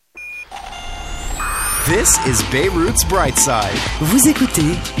This is Beirut's Bright Side. Vous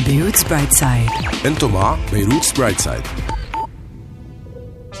écoutez Beirut's Bright Side. انتم مع Beirut's Bright Side.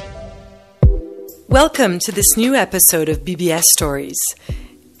 Welcome to this new episode of BBS Stories.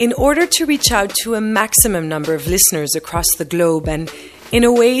 In order to reach out to a maximum number of listeners across the globe and in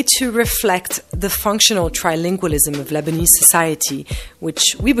a way to reflect the functional trilingualism of Lebanese society, which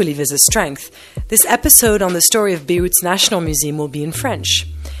we believe is a strength, this episode on the story of Beirut's National Museum will be in French.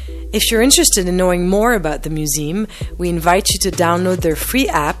 If you're interested in knowing more about the museum, we invite you to download their free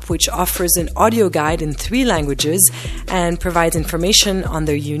app, which offers an audio guide in 3 languages and provides information on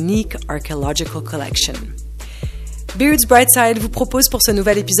their unique archaeological collection. Beirut's Brightside vous propose pour ce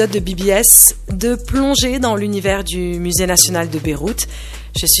nouvel épisode de BBS de plonger dans l'univers du Musée national de Beyrouth.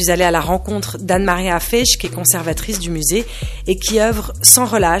 Je suis allée à la rencontre d'Anne-Marie Hafesh, qui est conservatrice du musée et qui œuvre sans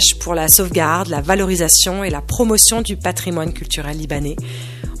relâche pour la sauvegarde, la valorisation et la promotion du patrimoine culturel libanais.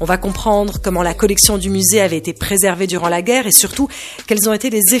 On va comprendre comment la collection du musée avait été préservée durant la guerre et surtout quels ont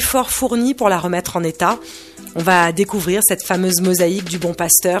été les efforts fournis pour la remettre en état. On va découvrir cette fameuse mosaïque du Bon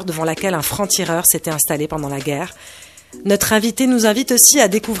Pasteur devant laquelle un franc-tireur s'était installé pendant la guerre. Notre invité nous invite aussi à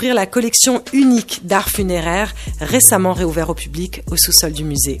découvrir la collection unique d'art funéraire récemment réouverte au public au sous-sol du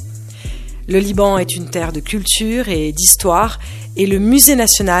musée. Le Liban est une terre de culture et d'histoire et le musée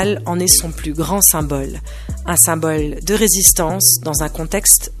national en est son plus grand symbole. Un symbole de résistance dans un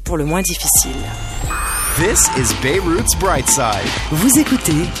contexte pour le moins difficile. This is Beirut's Bright Side. Vous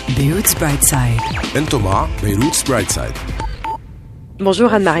écoutez Beirut's Bright Side. انتم مع Beirut's Bright Side.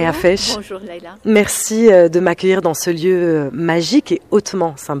 Bonjour Anne-Marie Hafesh. Bonjour Leïla. Merci de m'accueillir dans ce lieu magique et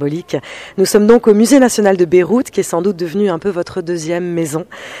hautement symbolique. Nous sommes donc au Musée national de Beyrouth, qui est sans doute devenu un peu votre deuxième maison.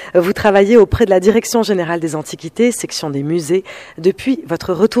 Vous travaillez auprès de la Direction générale des antiquités, section des musées, depuis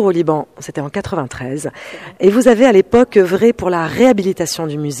votre retour au Liban, c'était en 93. Et vous avez à l'époque œuvré pour la réhabilitation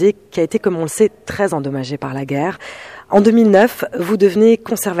du musée, qui a été, comme on le sait, très endommagé par la guerre. En 2009, vous devenez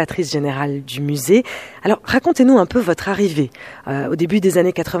conservatrice générale du musée. Alors, racontez-nous un peu votre arrivée. Au début des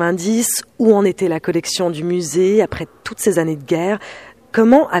années 90, où en était la collection du musée après toutes ces années de guerre?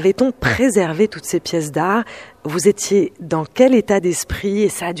 Comment avait-on préservé toutes ces pièces d'art? Vous étiez dans quel état d'esprit? Et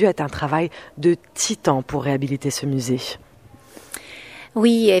ça a dû être un travail de titan pour réhabiliter ce musée.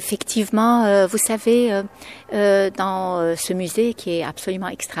 Oui, effectivement, vous savez, dans ce musée qui est absolument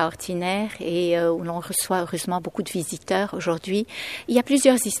extraordinaire et où l'on reçoit heureusement beaucoup de visiteurs aujourd'hui, il y a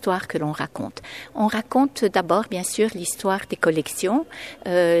plusieurs histoires que l'on raconte. On raconte d'abord, bien sûr, l'histoire des collections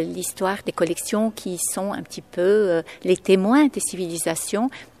qui sont un petit peu les témoins des civilisations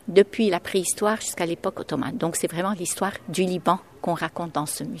depuis la préhistoire jusqu'à l'époque ottomane. Donc, c'est vraiment l'histoire du Liban qu'on raconte dans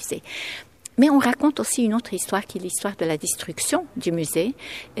ce musée. Mais on raconte aussi une autre histoire qui est l'histoire de la destruction du musée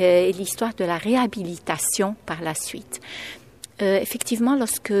et l'histoire de la réhabilitation par la suite. Effectivement,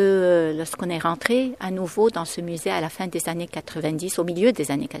 lorsqu'on est rentré à nouveau dans ce musée à la fin des années 90, au milieu des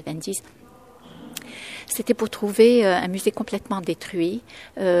années 90, c'était pour trouver un musée complètement détruit,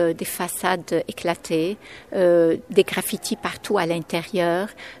 des façades éclatées, des graffitis partout à l'intérieur,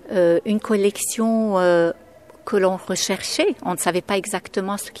 une collection que l'on recherchait. On ne savait pas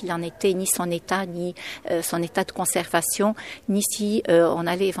exactement ce qu'il en était, ni son état de conservation, ni si on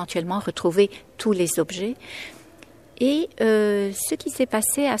allait éventuellement retrouver tous les objets. Et ce qui s'est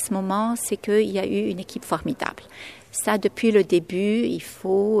passé à ce moment, c'est qu'il y a eu une équipe formidable. Ça, depuis le début, il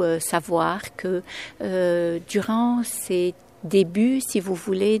faut savoir que durant ces débuts, si vous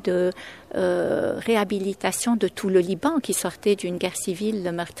voulez, de réhabilitation de tout le Liban qui sortait d'une guerre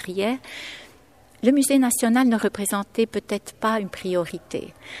civile meurtrière, le musée national ne représentait peut-être pas une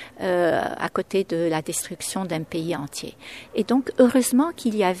priorité à côté de la destruction d'un pays entier. Et donc, heureusement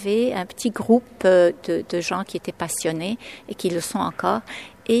qu'il y avait un petit groupe de gens qui étaient passionnés et qui le sont encore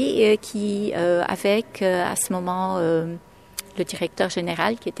et qui, avec à ce moment le directeur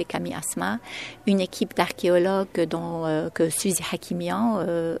général qui était Camille Asma, une équipe d'archéologues que Suzy Hakimian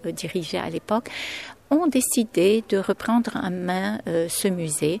dirigeait à l'époque, ont décidé de reprendre en main ce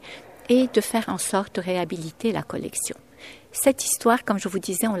musée et de faire en sorte de réhabiliter la collection. Cette histoire, comme je vous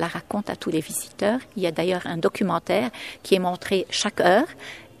disais, on la raconte à tous les visiteurs. Il y a d'ailleurs un documentaire qui est montré chaque heure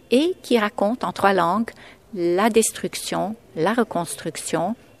et qui raconte en 3 langues la destruction, la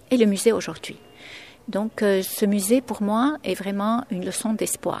reconstruction et le musée aujourd'hui. Donc, ce musée, pour moi, est vraiment une leçon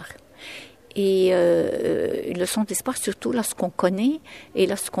d'espoir. Et une leçon d'espoir surtout lorsqu'on connaît et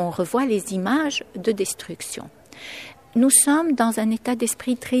lorsqu'on revoit les images de destruction. Nous sommes dans un état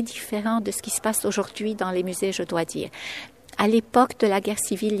d'esprit très différent de ce qui se passe aujourd'hui dans les musées, je dois dire. À l'époque de la guerre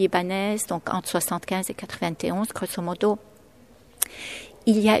civile libanaise, donc entre 75 et 91, grosso modo,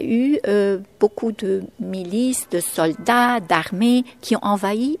 il y a eu beaucoup de milices, de soldats, d'armées qui ont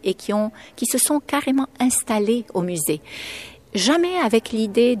envahi et qui se sont carrément installés au musée. Jamais avec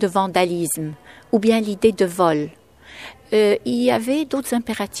l'idée de vandalisme ou bien l'idée de vol. Il y avait d'autres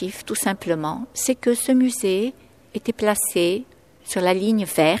impératifs, tout simplement. C'est que ce musée était placé sur la ligne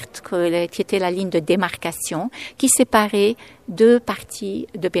verte, qui était la ligne de démarcation, qui séparait deux parties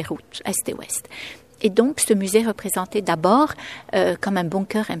de Beyrouth, est et ouest. Et donc, ce musée représentait d'abord, comme un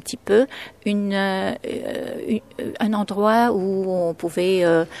bunker un petit peu, un endroit où on pouvait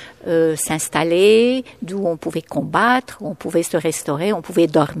s'installer, d'où on pouvait combattre, où on pouvait se restaurer, on pouvait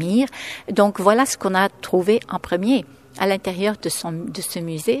dormir. Donc, voilà ce qu'on a trouvé en premier. À l'intérieur de ce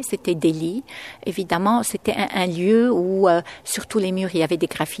musée, c'était des lits. Évidemment, c'était un lieu où, sur tous les murs, il y avait des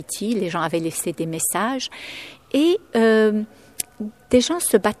graffitis. Les gens avaient laissé des messages. Et des gens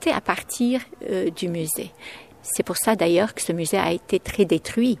se battaient à partir du musée. C'est pour ça, d'ailleurs, que ce musée a été très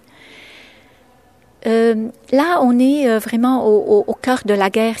détruit. Là, on est vraiment au cœur de la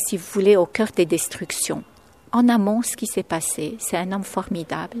guerre, si vous voulez, au cœur des destructions. En amont, ce qui s'est passé, c'est un homme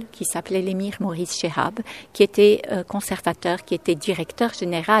formidable qui s'appelait l'émir Maurice Chehab, qui était conservateur, qui était directeur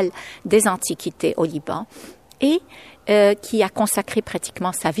général des antiquités au Liban et qui a consacré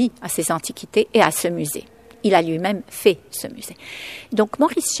pratiquement sa vie à ces antiquités et à ce musée. Il a lui-même fait ce musée. Donc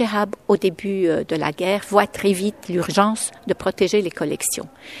Maurice Chehab, au début de la guerre, voit très vite l'urgence de protéger les collections.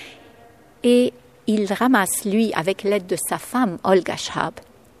 Et il ramasse, lui, avec l'aide de sa femme, Olga Chehab,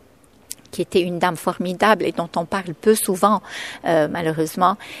 qui était une dame formidable et dont on parle peu souvent,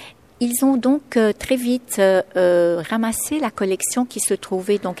 malheureusement. Ils ont donc très vite ramassé la collection qui se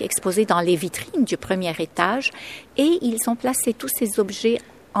trouvait donc exposée dans les vitrines du premier étage et ils ont placé tous ces objets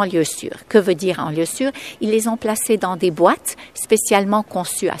en lieu sûr. Que veut dire en lieu sûr? Ils les ont placés dans des boîtes spécialement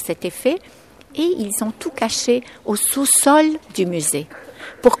conçues à cet effet et ils ont tout caché au sous-sol du musée.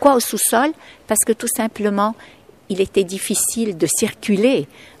 Pourquoi au sous-sol? Parce que tout simplement, il était difficile de circuler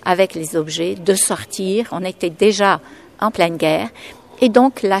avec les objets, de sortir. On était déjà en pleine guerre. Et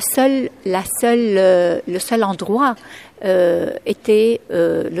donc, le seul endroit était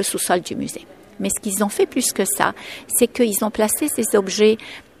le sous-sol du musée. Mais ce qu'ils ont fait plus que ça, c'est qu'ils ont placé ces objets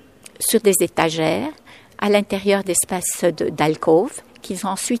sur des étagères, à l'intérieur d'espaces d'alcôves, qu'ils ont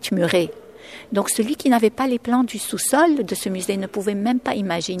ensuite murés. Donc, celui qui n'avait pas les plans du sous-sol de ce musée ne pouvait même pas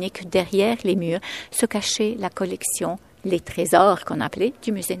imaginer que derrière les murs se cachait la collection, les trésors qu'on appelait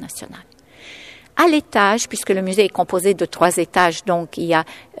du Musée national. À l'étage, puisque le musée est composé de 3 étages, donc il y a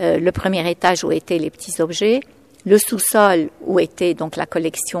le premier étage où étaient les petits objets, le sous-sol où était donc la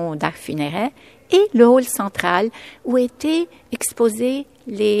collection d'art funéraire et le hall central où étaient exposées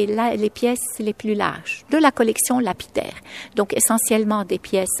les pièces les plus larges de la collection lapidaire. Donc essentiellement des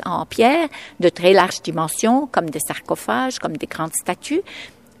pièces en pierre de très larges dimensions comme des sarcophages, comme des grandes statues,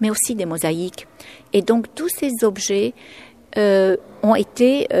 mais aussi des mosaïques. Et donc tous ces objets ont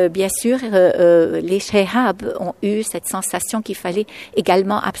été, bien sûr, les Chehab ont eu cette sensation qu'il fallait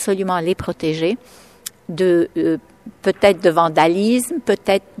également absolument les protéger de peut-être de vandalisme,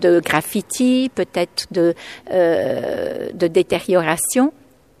 peut-être de graffiti, peut-être de détérioration.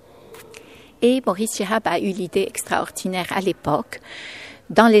 Et Maurice Chehab a eu l'idée extraordinaire à l'époque,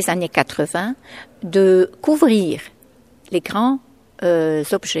 dans les années 80, de couvrir les grands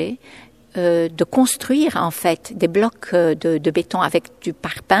objets, de construire en fait des blocs de béton avec du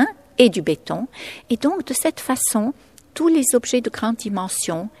parpaing et du béton. Et donc de cette façon, tous les objets de grande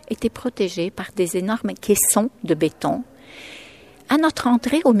dimension étaient protégés par des énormes caissons de béton. À notre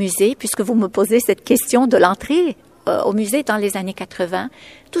entrée au musée, puisque vous me posez cette question de l'entrée au musée dans les années 80,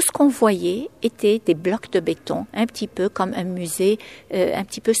 tout ce qu'on voyait était des blocs de béton, un petit peu comme un musée un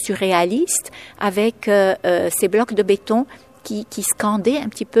petit peu surréaliste, avec ces blocs de béton qui scandaient un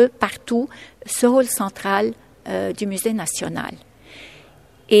petit peu partout ce hall central du Musée national.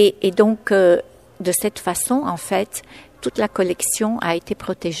 Et donc, de cette façon, en fait, toute la collection a été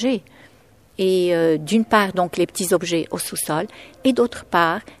protégée. Et d'une part, donc, les petits objets au sous-sol, et d'autre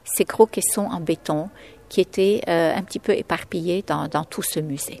part, ces gros caissons en béton qui étaient un petit peu éparpillés dans tout ce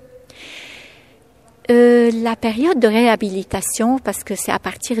musée. La période de réhabilitation, parce que c'est à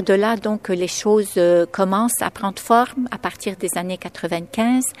partir de là donc que les choses commencent à prendre forme, à partir des années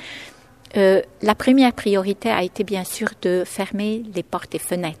 95, la première priorité a été bien sûr de fermer les portes et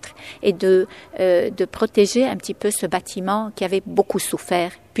fenêtres et de protéger un petit peu ce bâtiment qui avait beaucoup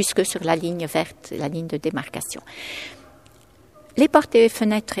souffert puisque sur la ligne verte, la ligne de démarcation. Les portes et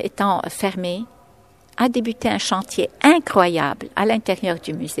fenêtres étant fermées, a débuté un chantier incroyable à l'intérieur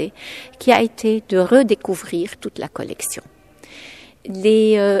du musée qui a été de redécouvrir toute la collection.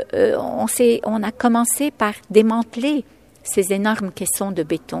 On a commencé par démanteler ces énormes caissons de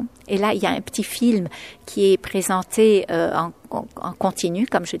béton. Et là, il y a un petit film qui est présenté en continu,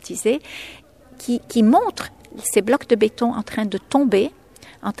 comme je disais, qui montre ces blocs de béton en train de tomber,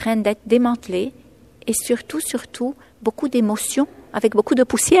 en train d'être démantelés, et surtout, beaucoup d'émotions, avec beaucoup de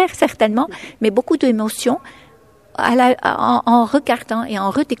poussière certainement, mais beaucoup d'émotions en regardant et en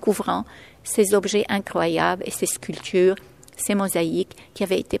redécouvrant ces objets incroyables et ces sculptures, ces mosaïques qui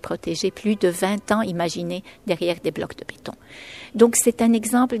avaient été protégées plus de 20 ans, imaginez, derrière des blocs de béton. Donc c'est un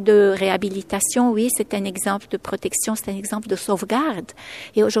exemple de réhabilitation, oui, c'est un exemple de protection, c'est un exemple de sauvegarde.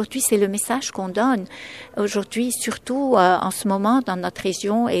 Et aujourd'hui, c'est le message qu'on donne. Aujourd'hui, surtout en ce moment, dans notre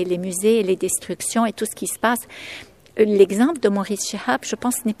région, et les musées, et les destructions, et tout ce qui se passe, l'exemple de Maurice Chehab, je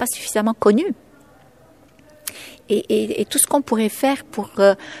pense, n'est pas suffisamment connu. Et tout ce qu'on pourrait faire pour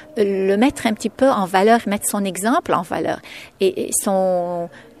le mettre un petit peu en valeur, mettre son exemple en valeur, et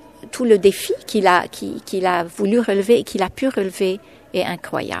tout le défi qu'il a voulu relever et qu'il a pu relever est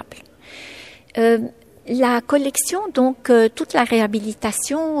incroyable. La collection, donc toute la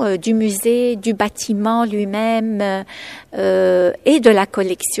réhabilitation du musée, du bâtiment lui-même et de la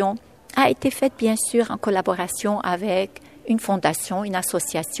collection a été faite bien sûr en collaboration avec une fondation, une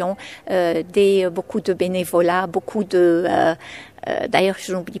association, beaucoup de bénévolats, d'ailleurs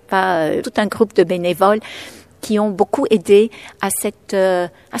je n'oublie pas tout un groupe de bénévoles qui ont beaucoup aidé à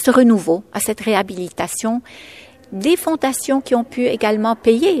ce renouveau, à cette réhabilitation. Des fondations qui ont pu également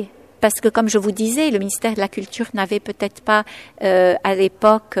payer, parce que comme je vous disais, le ministère de la Culture n'avait peut-être pas à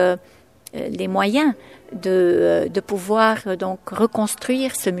l'époque les moyens de pouvoir donc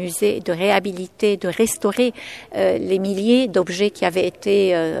reconstruire ce musée, de réhabiliter, de restaurer les milliers d'objets qui avaient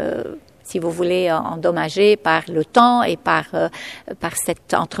été, si vous voulez, endommagés par le temps et par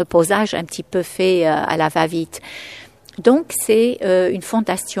cet entreposage un petit peu fait à la va-vite. Donc, c'est une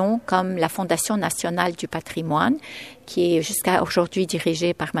fondation comme la Fondation nationale du patrimoine, qui est jusqu'à aujourd'hui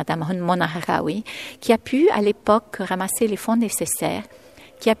dirigée par Madame Mona Harawi, qui a pu à l'époque ramasser les fonds nécessaires,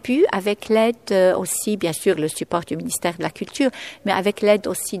 qui a pu, avec l'aide aussi, bien sûr, le support du ministère de la Culture, mais avec l'aide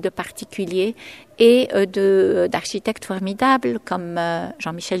aussi de particuliers et d'architectes formidables comme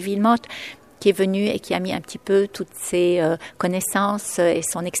Jean-Michel Villemotte, qui est venu et qui a mis un petit peu toutes ses connaissances et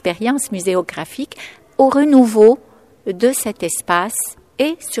son expérience muséographique au renouveau de cet espace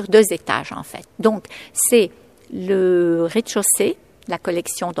et sur 2 étages, en fait. Donc, c'est le rez-de-chaussée, la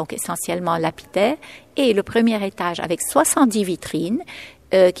collection donc essentiellement lapidaire, et le premier étage avec 70 vitrines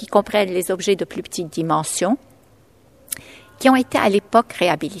qui comprennent les objets de plus petite dimension qui ont été à l'époque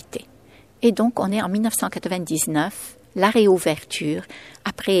réhabilités. Et donc, on est en 1999, la réouverture,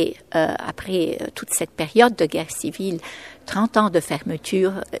 après toute cette période de guerre civile, 30 ans de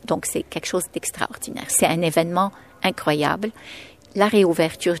fermeture, donc c'est quelque chose d'extraordinaire. C'est un événement incroyable, la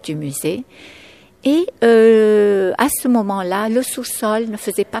réouverture du musée. Et à ce moment-là, le sous-sol ne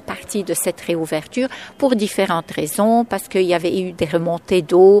faisait pas partie de cette réouverture pour différentes raisons, parce qu'il y avait eu des remontées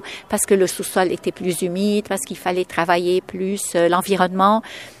d'eau, parce que le sous-sol était plus humide, parce qu'il fallait travailler plus l'environnement.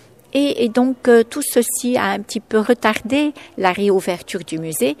 Et donc, tout ceci a un petit peu retardé la réouverture du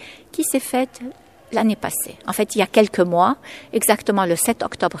musée qui s'est faite l'année passée. En fait, il y a quelques mois, exactement le 7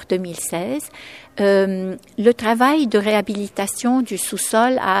 octobre 2016, le travail de réhabilitation du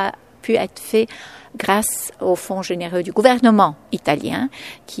sous-sol a pu être fait grâce au fonds généreux du gouvernement italien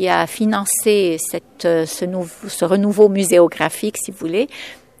qui a financé ce renouveau muséographique, si vous voulez,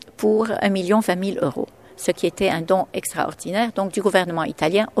 pour 1 020 000 €, ce qui était un don extraordinaire donc du gouvernement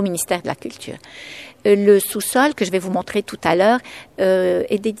italien au ministère de la Culture. Le sous-sol que je vais vous montrer tout à l'heure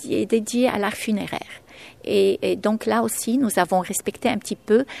est dédié à l'art funéraire. Et donc là aussi, nous avons respecté un petit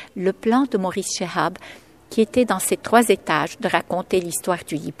peu le plan de Maurice Chehab qui était dans ces 3 étages de raconter l'histoire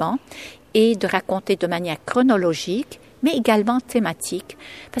du Liban et de raconter de manière chronologique, mais également thématique.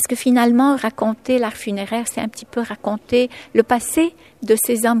 Parce que finalement, raconter l'art funéraire, c'est un petit peu raconter le passé de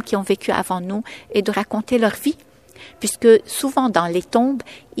ces hommes qui ont vécu avant nous et de raconter leur vie. Puisque souvent dans les tombes,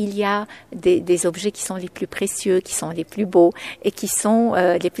 il y a des objets qui sont les plus précieux, qui sont les plus beaux et qui sont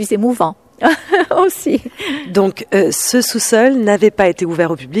les plus émouvants. aussi. Donc, ce sous-sol n'avait pas été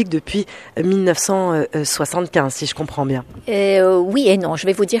ouvert au public depuis 1975, si je comprends bien. Oui et non, je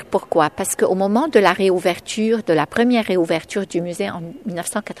vais vous dire pourquoi. Parce qu'au moment de la réouverture, de la première réouverture du musée en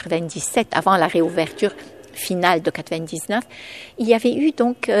 1997, avant la réouverture finale de 99, il y avait eu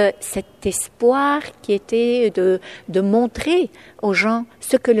donc cet espoir qui était de montrer aux gens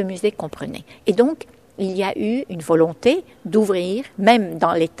ce que le musée comprenait. Et donc, il y a eu une volonté d'ouvrir, même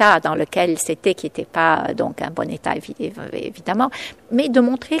dans l'état dans lequel c'était, qui n'était pas donc un bon état évidemment, mais de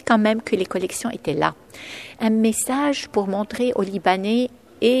montrer quand même que les collections étaient là. Un message pour montrer aux Libanais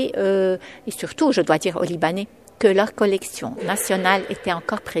et surtout, je dois dire aux Libanais, que leur collection nationale était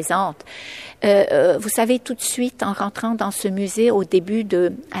encore présente. Vous savez, tout de suite, en rentrant dans ce musée,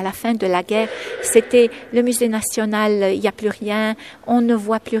 à la fin de la guerre, c'était le musée national, il n'y a plus rien, on ne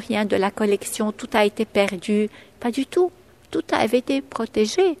voit plus rien de la collection, tout a été perdu. Pas du tout. Tout avait été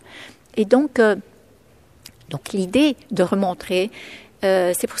protégé. Et donc l'idée de remontrer,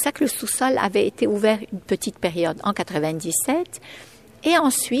 c'est pour ça que le sous-sol avait été ouvert une petite période en 97. Et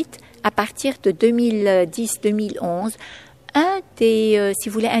ensuite, à partir de 2010-2011, un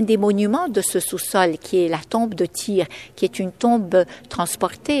des monuments de ce sous-sol, qui est la tombe de Tyr, qui est une tombe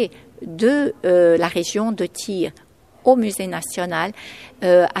transportée de la région de Tyr au musée national,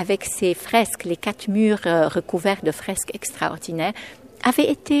 avec ses fresques, les 4 murs recouverts de fresques extraordinaires, avait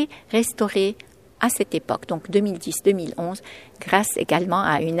été restauré à cette époque, donc 2010-2011, grâce également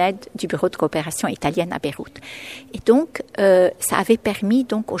à une aide du Bureau de coopération italienne à Beyrouth. Et donc, ça avait permis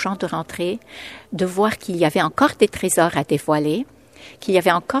donc aux gens de rentrer, de voir qu'il y avait encore des trésors à dévoiler, qu'il y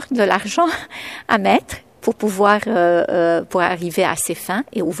avait encore de l'argent à mettre pour pouvoir pour arriver à ses fins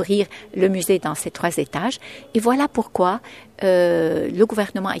et ouvrir le musée dans ses 3 étages. Et voilà pourquoi le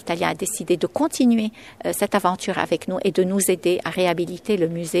gouvernement italien a décidé de continuer cette aventure avec nous et de nous aider à réhabiliter le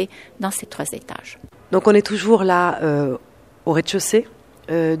musée dans ses 3 étages. Donc on est toujours là au rez-de-chaussée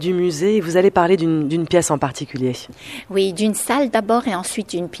du musée et vous allez parler d'une pièce en particulier. Oui, d'une salle d'abord et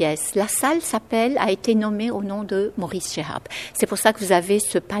ensuite d'une pièce. La salle a été nommée au nom de Maurice Chehab. C'est pour ça que vous avez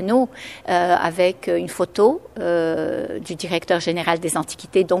ce panneau avec une photo du directeur général des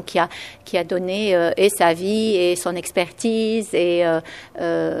Antiquités, donc qui a donné et sa vie et son expertise et à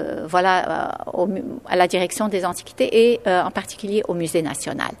la direction des Antiquités et en particulier au Musée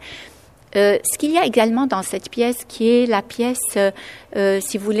national. Ce qu'il y a également dans cette pièce, qui est la pièce,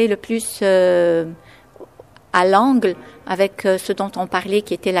 si vous voulez, le plus à l'angle avec ce dont on parlait,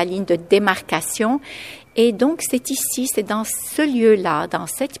 qui était la ligne de démarcation. Et donc, c'est dans ce lieu-là, dans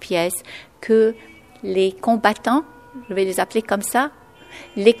cette pièce, que les combattants, je vais les appeler comme ça,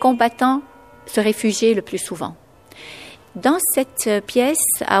 les combattants se réfugiaient le plus souvent. Dans cette pièce,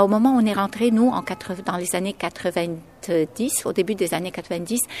 au moment où on est rentré, nous, dans les années 90, au début des années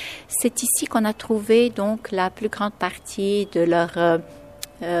 90, c'est ici qu'on a trouvé donc la plus grande partie de leurs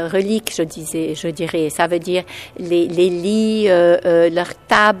reliques, je dirais. Ça veut dire les lits, leurs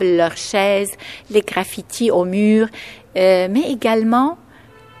tables, leurs chaises, les graffitis au mur, mais également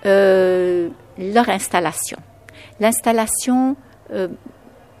leur installation. L'installation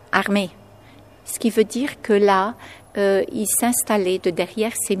armée. Ce qui veut dire que là, ils s'installaient de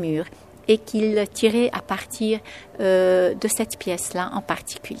derrière ces murs et qu'ils tiraient à partir de cette pièce-là en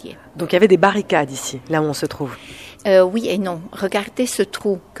particulier. Donc il y avait des barricades ici, là où on se trouve. Oui et non. Regardez ce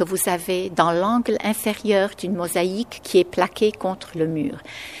trou que vous avez dans l'angle inférieur d'une mosaïque qui est plaquée contre le mur.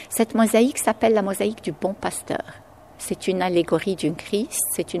 Cette mosaïque s'appelle la mosaïque du Bon Pasteur. C'est une allégorie du Christ,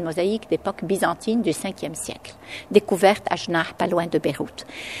 c'est une mosaïque d'époque byzantine du 5e siècle, découverte à Jnah, pas loin de Beyrouth.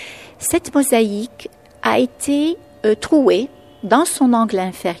 Cette mosaïque a été trouée dans son angle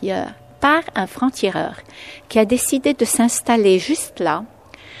inférieur par un franc-tireur qui a décidé de s'installer juste là,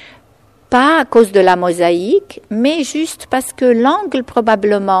 pas à cause de la mosaïque, mais juste parce que l'angle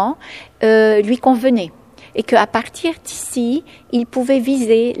probablement lui convenait et qu'à partir d'ici, il pouvait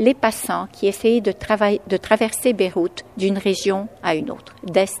viser les passants qui essayaient de traverser Beyrouth d'une région à une autre,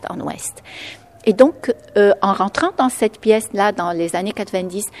 d'est en ouest. Et donc, en rentrant dans cette pièce-là, dans les années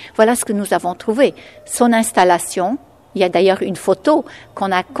 90, voilà ce que nous avons trouvé. Son installation, il y a d'ailleurs une photo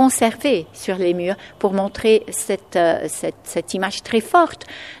qu'on a conservée sur les murs pour montrer cette image très forte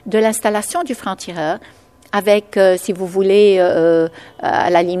de l'installation du franc-tireur, avec, si vous voulez, à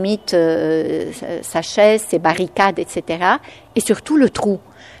la limite, sa chaise, ses barricades, etc. Et surtout le trou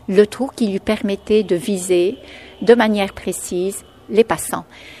qui lui permettait de viser de manière précise les passants.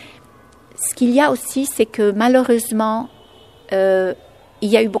 Ce qu'il y a aussi, c'est que malheureusement, il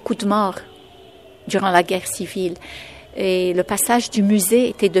y a eu beaucoup de morts durant la guerre civile. Et le passage du musée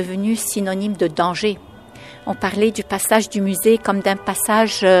était devenu synonyme de danger. On parlait du passage du musée comme d'un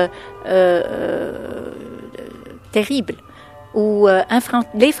passage terrible, où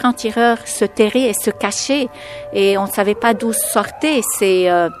les francs-tireurs se terraient et se cachaient, et on ne savait pas d'où sortaient ces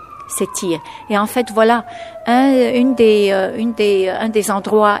tirs. Et en fait, voilà, un des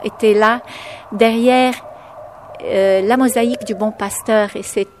endroits était là, derrière la mosaïque du Bon Pasteur, et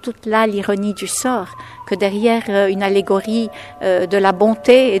c'est toute là l'ironie du sort, que derrière une allégorie de la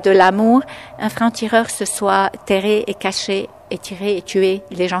bonté et de l'amour, un franc-tireur se soit terré et caché et tiré et tué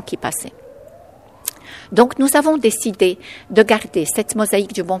les gens qui passaient. Donc nous avons décidé de garder cette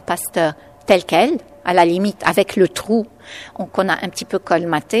mosaïque du Bon Pasteur telle qu'elle, à la limite avec le trou qu'on a un petit peu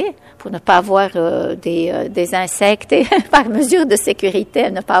colmaté pour ne pas avoir des insectes et par mesure de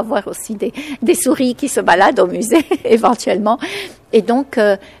sécurité, ne pas avoir aussi des souris qui se baladent au musée éventuellement. Et donc,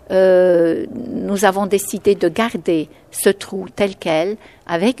 nous avons décidé de garder ce trou tel quel,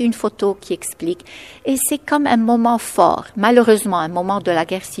 avec une photo qui explique. Et c'est comme un moment fort, malheureusement un moment de la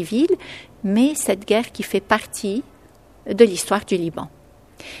guerre civile, mais cette guerre qui fait partie de l'histoire du Liban.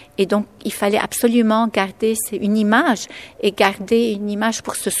 Et donc, il fallait absolument garder une image, et garder une image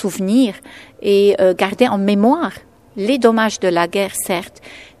pour se souvenir, et garder en mémoire les dommages de la guerre, certes,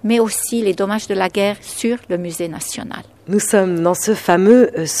 mais aussi les dommages de la guerre sur le musée national. Nous sommes dans ce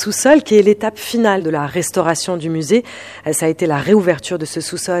fameux sous-sol qui est l'étape finale de la restauration du musée. Ça a été la réouverture de ce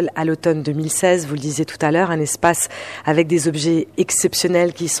sous-sol à l'automne 2016, vous le disiez tout à l'heure, un espace avec des objets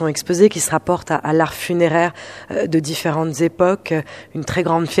exceptionnels qui sont exposés, qui se rapportent à l'art funéraire de différentes époques. Une très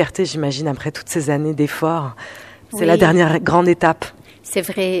grande fierté, j'imagine, après toutes ces années d'efforts. C'est la dernière grande étape. C'est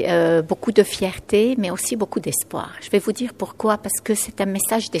vrai, beaucoup de fierté, mais aussi beaucoup d'espoir. Je vais vous dire pourquoi, parce que c'est un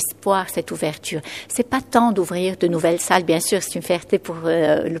message d'espoir, cette ouverture. C'est pas tant d'ouvrir de nouvelles salles, bien sûr, c'est une fierté pour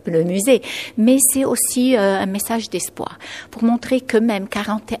le musée, mais c'est aussi un message d'espoir, pour montrer que même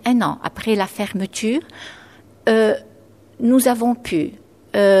 41 ans après la fermeture, nous avons pu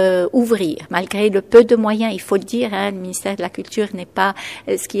ouvrir, malgré le peu de moyens, il faut le dire, le ministère de la Culture n'est pas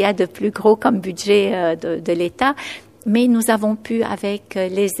ce qu'il y a de plus gros comme budget de l'État, mais nous avons pu, avec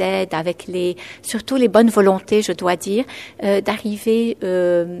les aides, avec surtout les bonnes volontés, je dois dire, d'arriver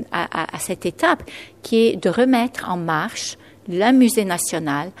à cette étape qui est de remettre en marche le musée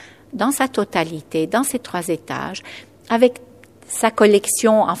national dans sa totalité, dans ses 3 étages, avec sa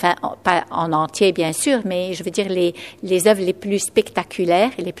collection, enfin pas en entier bien sûr, mais je veux dire les œuvres les plus spectaculaires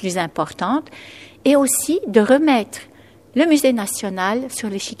et les plus importantes, et aussi de remettre le musée national sur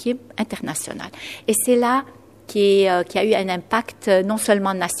l'échiquier international. Et c'est là qui a eu un impact non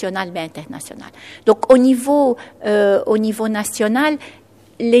seulement national mais international. Donc au niveau national,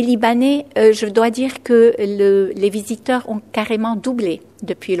 les Libanais, je dois dire que les visiteurs ont carrément doublé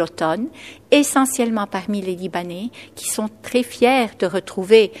depuis l'automne, essentiellement parmi les Libanais qui sont très fiers de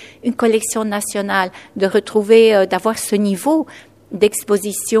retrouver une collection nationale, d'avoir ce niveau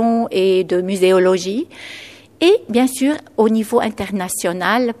d'exposition et de muséologie. Et bien sûr, au niveau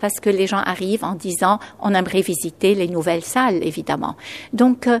international, parce que les gens arrivent en disant « on aimerait visiter les nouvelles salles », évidemment.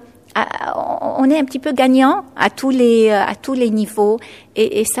 Donc, on est un petit peu gagnant à tous les niveaux.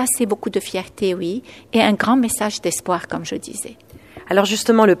 Et ça, c'est beaucoup de fierté, oui, et un grand message d'espoir, comme je disais. Alors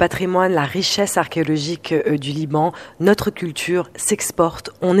justement, le patrimoine, la richesse archéologique du Liban, notre culture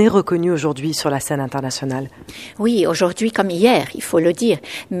s'exporte. On est reconnu aujourd'hui sur la scène internationale. Oui, aujourd'hui comme hier, il faut le dire.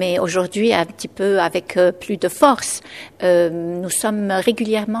 Mais aujourd'hui, un petit peu avec plus de force. Nous sommes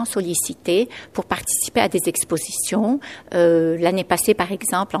régulièrement sollicités pour participer à des expositions. L'année passée, par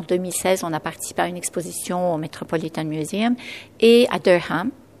exemple, en 2016, on a participé à une exposition au Metropolitan Museum et à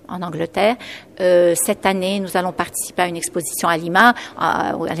Durham, en Angleterre. Cette année, nous allons participer à une exposition à Lima,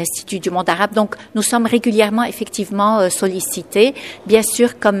 à l'Institut du monde arabe. Donc, nous sommes régulièrement, effectivement, sollicités. Bien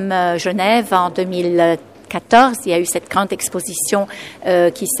sûr, comme Genève, en 2014, il y a eu cette grande exposition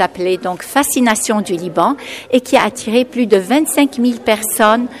qui s'appelait donc Fascination du Liban et qui a attiré plus de 25 000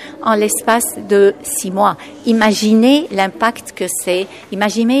 personnes en l'espace de 6 mois. Imaginez l'impact que c'est.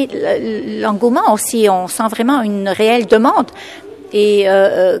 Imaginez l'engouement aussi. On sent vraiment une réelle demande. Et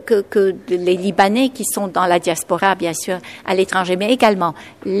que les Libanais qui sont dans la diaspora, bien sûr, à l'étranger, mais également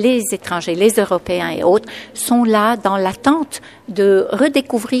les étrangers, les Européens et autres, sont là dans l'attente de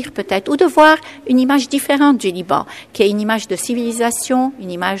redécouvrir peut-être ou de voir une image différente du Liban, qui est une image de civilisation,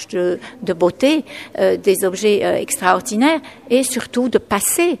 une image de beauté, des objets extraordinaires et surtout de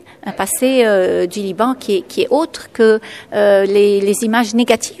passé, un passé du Liban qui est autre que les images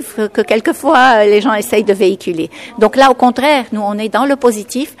négatives que quelquefois les gens essayent de véhiculer. Donc là, au contraire, nous, on est dans le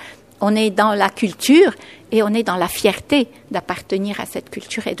positif, on est dans la culture et on est dans la fierté d'appartenir à cette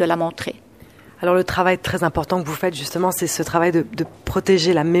culture et de la montrer. Alors le travail très important que vous faites justement, c'est ce travail de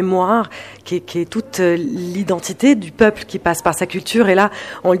protéger la mémoire qui est toute l'identité du peuple qui passe par sa culture. Et là,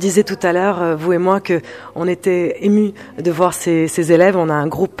 on le disait tout à l'heure, vous et moi, que on était émus de voir ces élèves. On a un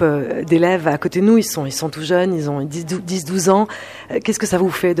groupe d'élèves à côté de nous, ils sont tout jeunes, ils ont 10-12 ans. Qu'est-ce que ça vous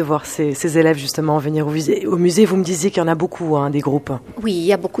fait de voir ces élèves justement venir au musée? Vous me disiez qu'il y en a beaucoup, des groupes. Oui, il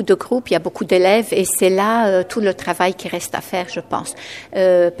y a beaucoup de groupes, il y a beaucoup d'élèves et c'est là tout le travail qui reste à faire, je pense.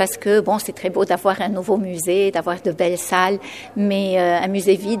 Parce que bon, c'est très beau d'avoir un nouveau musée, d'avoir de belles salles, mais un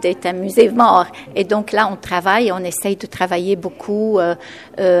musée vide est un musée mort. Et donc là, on travaille, on essaye de travailler beaucoup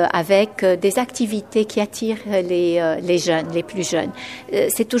avec des activités qui attirent les jeunes, les plus jeunes.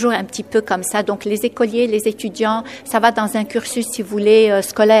 C'est toujours un petit peu comme ça. Donc les écoliers, les étudiants, ça va dans un cursus, si vous voulez,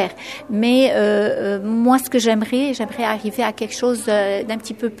 scolaire. Mais moi, ce que j'aimerais arriver à quelque chose d'un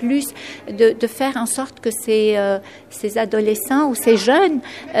petit peu plus, de faire en sorte que ces adolescents ou ces jeunes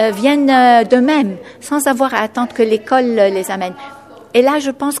viennent d'eux-mêmes, sans avoir à attendre que l'école les amène. Et là,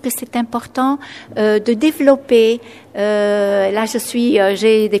 je pense que c'est important de développer. Là,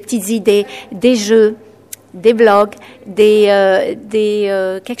 j'ai des petites idées, des jeux, des blogs,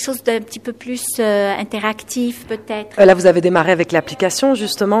 quelque chose d'un petit peu plus interactif peut-être. Là, vous avez démarré avec l'application,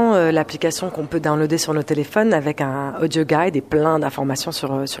 justement, l'application qu'on peut downloader sur nos téléphones avec un audio guide et plein d'informations sur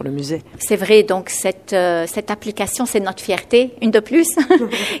le musée. C'est vrai, donc cette application, c'est notre fierté, une de plus.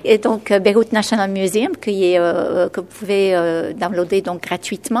 Et donc, Beyrouth National Museum, que vous pouvez downloader donc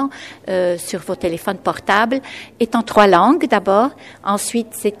gratuitement sur vos téléphones portables, est en 3 langues d'abord. Ensuite,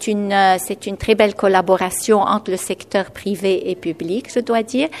 c'est une très belle collaboration entre le secteur privé et public, je dois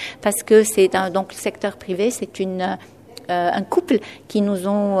dire, parce que donc le secteur privé, c'est un couple qui nous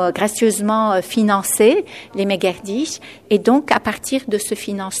ont gracieusement financé les Megardiches, et donc à partir de ce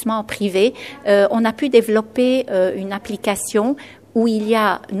financement privé, on a pu développer une application où il y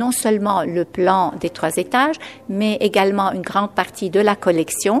a non seulement le plan des 3 étages, mais également une grande partie de la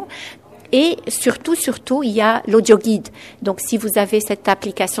collection. Et surtout, il y a l'audio guide. Donc, si vous avez cette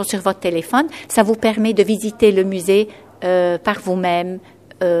application sur votre téléphone, ça vous permet de visiter le musée par vous-même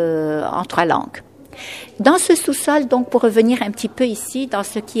en 3 langues. Dans ce sous-sol, donc, pour revenir un petit peu ici, dans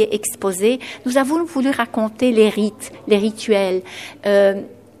ce qui est exposé, nous avons voulu raconter les rites, les rituels.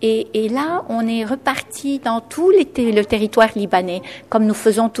 Et là, on est reparti dans tout le territoire libanais, comme nous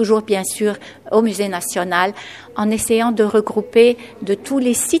faisons toujours, bien sûr, au Musée national, en essayant de regrouper de tous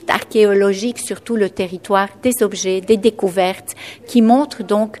les sites archéologiques sur tout le territoire des objets, des découvertes, qui montrent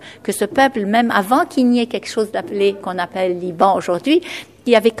donc que ce peuple, même avant qu'il n'y ait quelque chose qu'on appelle Liban aujourd'hui,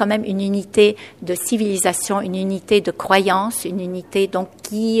 il y avait quand même une unité de civilisation, une unité de croyance, une unité donc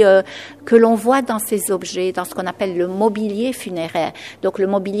que l'on voit dans ces objets, dans ce qu'on appelle le mobilier funéraire. Donc le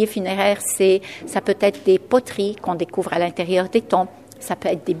mobilier funéraire, ça peut être des poteries qu'on découvre à l'intérieur des tombes. Ça peut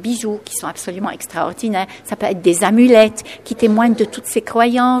être des bijoux qui sont absolument extraordinaires. Ça peut être des amulettes qui témoignent de toutes ces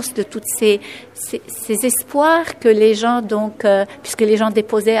croyances, de toutes ces espoirs que les gens, donc, puisque les gens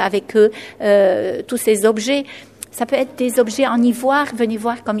déposaient avec eux tous ces objets. Ça peut être des objets en ivoire, venez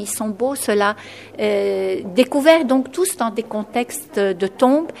voir comme ils sont beaux, ceux-là, découverts donc tous dans des contextes de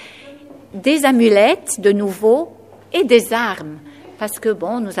tombes, des amulettes de nouveau et des armes. Parce que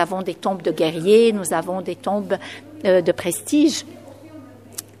bon, nous avons des tombes de guerriers, nous avons des tombes de prestige.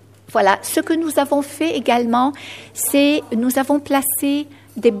 Voilà, ce que nous avons fait également, c'est nous avons placé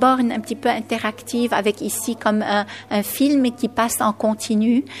des bornes un petit peu interactives avec ici comme un film qui passe en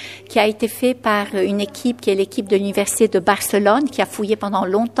continu, qui a été fait par une équipe qui est l'équipe de l'Université de Barcelone, qui a fouillé pendant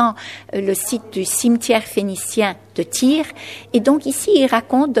longtemps le site du cimetière phénicien de Tyr. Et donc ici, il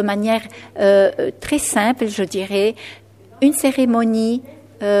raconte de manière très simple, je dirais, une cérémonie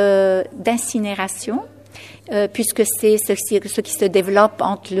d'incinération, puisque c'est ce qui se développe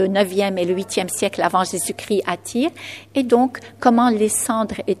entre le 9e et le 8e siècle avant Jésus-Christ à Tyr, et donc comment les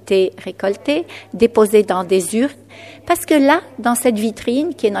cendres étaient récoltées, déposées dans des urnes, parce que là, dans cette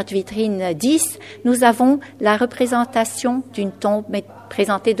vitrine, qui est notre vitrine 10, nous avons la représentation d'une tombe, mais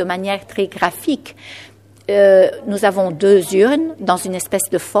présentée de manière très graphique. Nous avons 2 urnes dans une espèce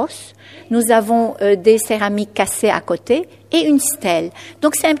de fosse. Nous avons des céramiques cassées à côté et une stèle.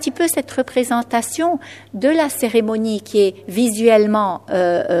 Donc, c'est un petit peu cette représentation de la cérémonie qui est visuellement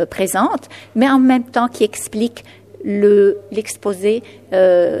présente, mais en même temps qui explique l'exposé,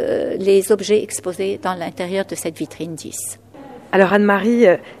 les objets exposés dans l'intérieur de cette vitrine 10. Alors, Anne-Marie,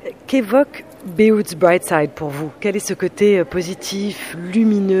 qu'évoque Beyrouth's Brightside pour vous? Quel est ce côté positif,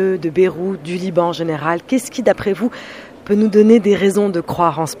 lumineux de Beyrouth, du Liban en général? Qu'est-ce qui, d'après vous, peut nous donner des raisons de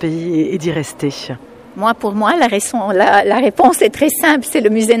croire en ce pays et d'y rester? Pour moi, la réponse est très simple, c'est le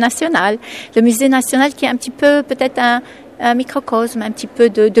Musée national. Le Musée national qui est un petit peu peut-être un microcosme, un petit peu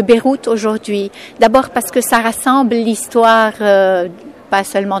de Beyrouth aujourd'hui. D'abord parce que ça rassemble l'histoire pas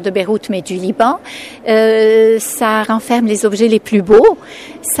seulement de Beyrouth, mais du Liban. Ça renferme les objets les plus beaux.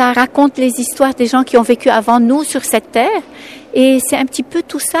 Ça raconte les histoires des gens qui ont vécu avant nous sur cette terre. Et c'est un petit peu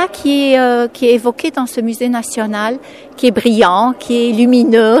tout ça qui est évoqué dans ce musée national, qui est brillant, qui est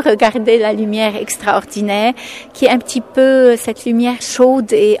lumineux. Regardez la lumière extraordinaire, qui est un petit peu cette lumière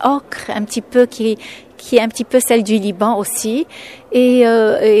chaude et ocre, un petit peu qui qui est un petit peu celle du Liban aussi. Et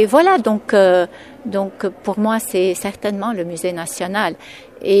voilà, donc pour moi, c'est certainement le musée national.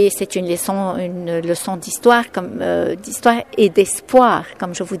 Et c'est une leçon d'histoire, d'histoire et d'espoir,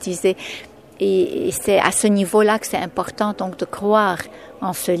 comme je vous disais. Et c'est à ce niveau-là que c'est important donc de croire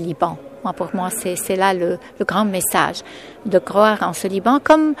en ce Liban. Pour moi, c'est là le grand message, de croire en ce Liban,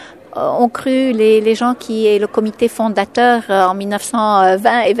 comme ont cru les gens et le comité fondateur en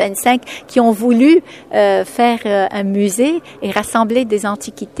 1920 et 25 qui ont voulu faire un musée et rassembler des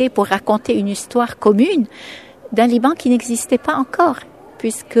antiquités pour raconter une histoire commune d'un Liban qui n'existait pas encore,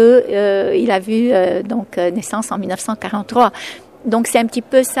 puisque il a vu naissance en 1943. Donc c'est un petit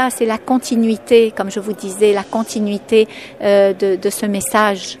peu ça, c'est la continuité, comme je vous disais, la continuité de ce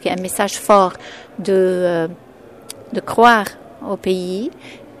message, qui est un message fort de croire au pays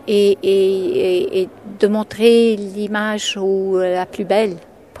et de montrer l'image la plus belle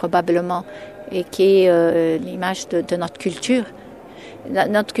probablement, et qui est l'image de notre culture.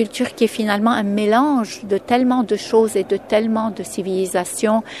 Notre culture qui est finalement un mélange de tellement de choses et de tellement de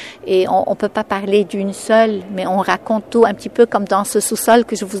civilisations, et on peut pas parler d'une seule, mais on raconte tout, un petit peu comme dans ce sous-sol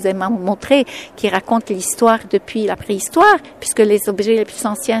que je vous ai montré, qui raconte l'histoire depuis la préhistoire, puisque les objets les plus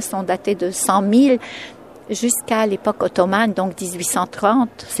anciens sont datés de 100 000 jusqu'à l'époque ottomane, donc 1830.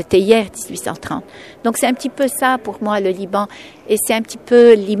 C'était hier 1830. Donc c'est un petit peu ça pour moi le Liban, et c'est un petit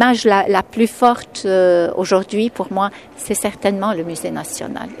peu l'image la plus forte aujourd'hui pour moi, c'est certainement le musée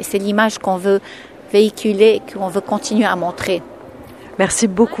national, et c'est l'image qu'on veut véhiculer, qu'on veut continuer à montrer. Merci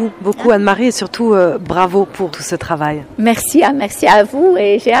beaucoup Anne-Marie, et surtout bravo pour tout ce travail. Merci à vous,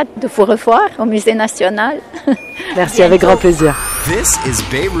 et j'ai hâte de vous revoir au musée national. Merci, avec grand plaisir. This is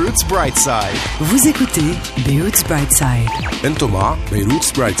Beirut's Brightside. Vous écoutez Beirut's Brightside. En Thomas,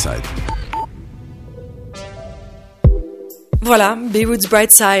 Beirut's Brightside. Voilà, Beirut's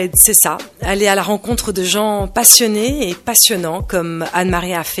Brightside, c'est ça. Aller à la rencontre de gens passionnés et passionnants comme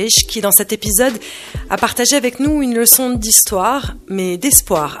Anne-Marie Affiche, qui dans cet épisode a partagé avec nous une leçon d'histoire, mais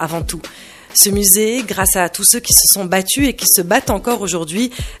d'espoir avant tout. Ce musée, grâce à tous ceux qui se sont battus et qui se battent encore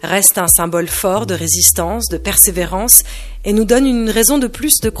aujourd'hui, reste un symbole fort de résistance, de persévérance, et nous donne une raison de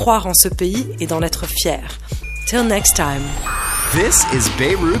plus de croire en ce pays et d'en être fiers. Till next time. This is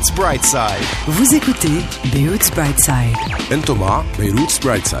Beirut's Brightside. Vous écoutez Beirut's Brightside. En Thomas, Beirut's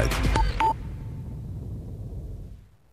Brightside.